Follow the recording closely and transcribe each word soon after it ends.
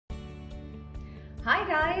Hi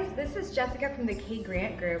guys, this is Jessica from the K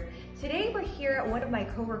Grant Group. Today we're here at one of my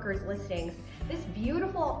coworkers' listings. This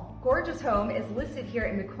beautiful, gorgeous home is listed here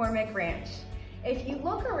at McCormick Ranch. If you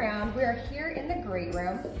look around, we are here in the great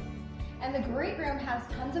room, and the great room has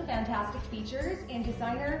tons of fantastic features and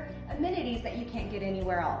designer amenities that you can't get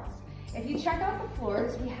anywhere else. If you check out the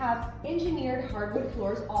floors, we have engineered hardwood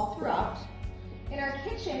floors all throughout. In our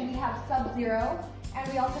kitchen, we have Sub-Zero, and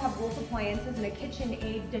we also have Wolf appliances and a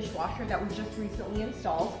KitchenAid dishwasher that we just recently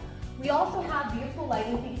installed. We also have beautiful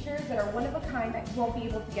lighting features that are one of a kind that you won't be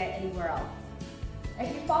able to get anywhere else.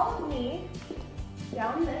 If you follow me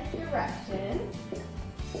down this direction,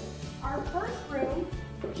 our first room,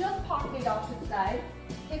 just pocketed off to the side,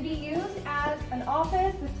 can be used as an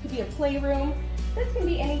office. This could be a playroom. This can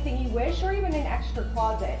be anything you wish, or even an extra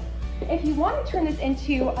closet. If you want to turn this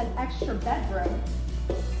into an extra bedroom,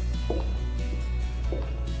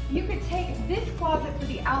 you could take this closet for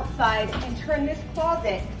the outside and turn this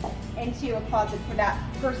closet into a closet for that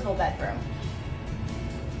personal bedroom.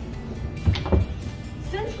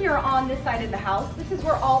 Since we are on this side of the house, this is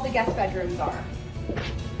where all the guest bedrooms are.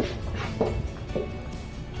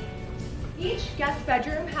 Each guest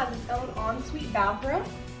bedroom has its own ensuite bathroom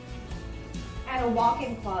and a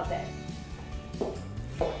walk-in closet.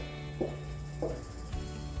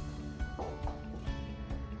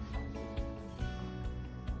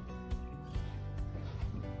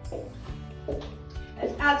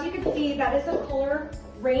 As you can see, that is a Kohler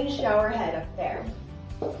rain shower head up there.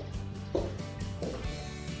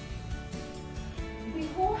 The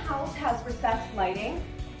whole house has recessed lighting.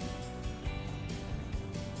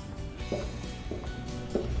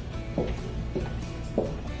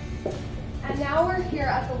 And now we're here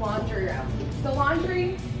at the laundry room. The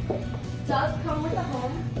laundry does come with the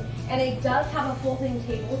home, and it does have a folding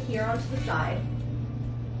table here onto the side.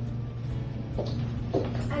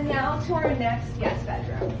 And now to our next guest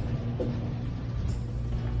bedroom.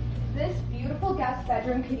 This beautiful guest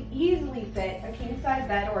bedroom could easily fit a king-size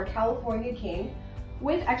bed or a California king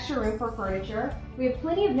with extra room for furniture. We have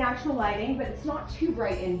plenty of natural lighting, but it's not too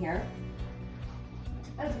bright in here.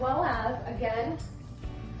 As well as, again,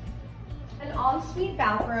 an ensuite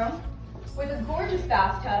bathroom with a gorgeous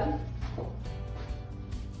bathtub,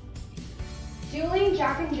 dueling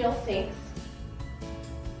Jack and Jill sinks,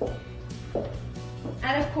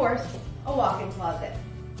 and of course, a walk-in closet.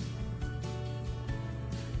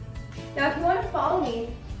 Now, if you want to follow me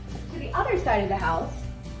to the other side of the house,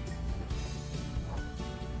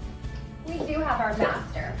 we do have our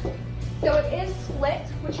master. So it is split,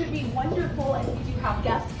 which would be wonderful if you do have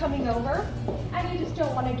guests coming over and you just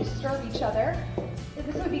don't want to disturb each other.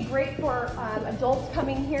 This would be great for adults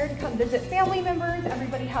coming here to come visit family members.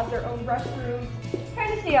 Everybody has their own restrooms,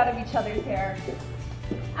 kind of stay out of each other's hair.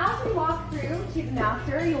 As we walk through to the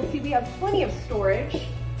master, you'll see we have plenty of storage.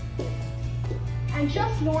 And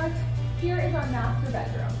just north, here is our master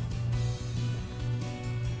bedroom.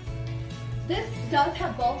 This does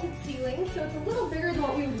have vaulted ceilings, so it's a little bigger than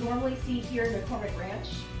what we would normally see here in McCormick Ranch.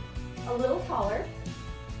 A little taller.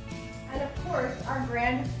 And of course, our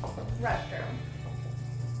grand restroom.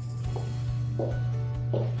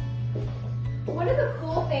 One of the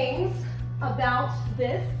cool things about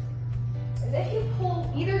this is if you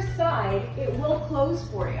pull either side, it will close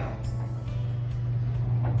for you.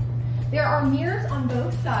 There are mirrors on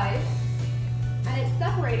both sides, and it's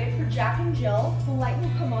separated for Jack and Jill. The light will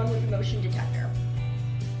come on with a motion detector.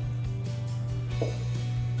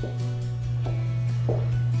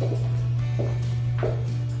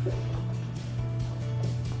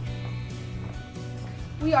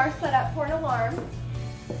 We are set up for an alarm.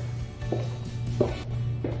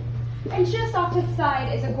 And just off to the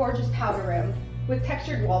side is a gorgeous powder room with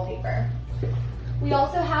textured wallpaper. We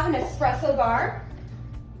also have an espresso bar.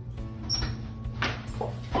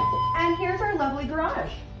 And here's our lovely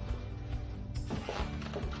garage.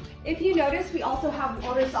 If you notice, we also have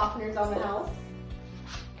water softeners on the house.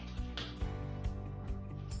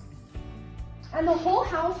 And the whole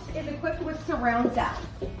house is equipped with surround sound.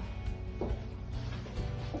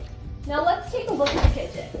 Now let's take a look at the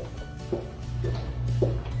kitchen.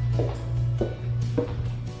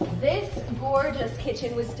 This gorgeous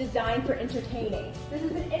kitchen was designed for entertaining. This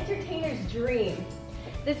is an entertainer's dream.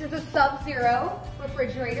 This is a Sub-Zero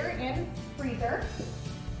refrigerator and freezer.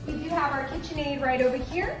 We do have our KitchenAid right over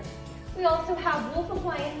here. We also have Wolf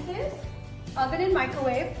appliances, oven and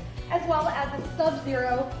microwave, as well as a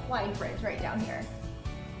Sub-Zero wine fridge right down here.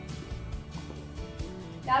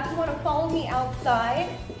 Now if you want to follow me outside,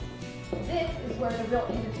 this is where the real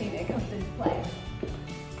entertainment comes into play.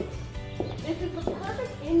 This is the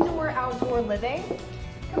perfect indoor-outdoor living,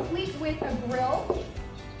 complete with a grill,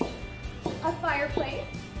 a fire fireplace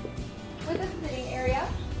with a sitting area.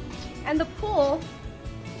 And the pool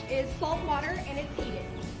is salt water and it's heated.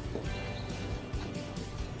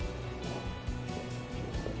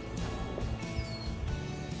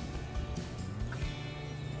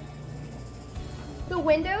 The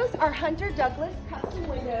windows are Hunter Douglas custom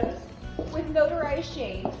windows with notarized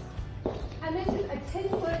shades. And this is a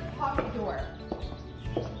 10-foot pocket door.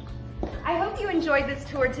 I hope you enjoyed this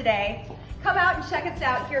tour today. Come out and check us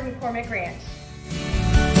out here at McCormick Ranch.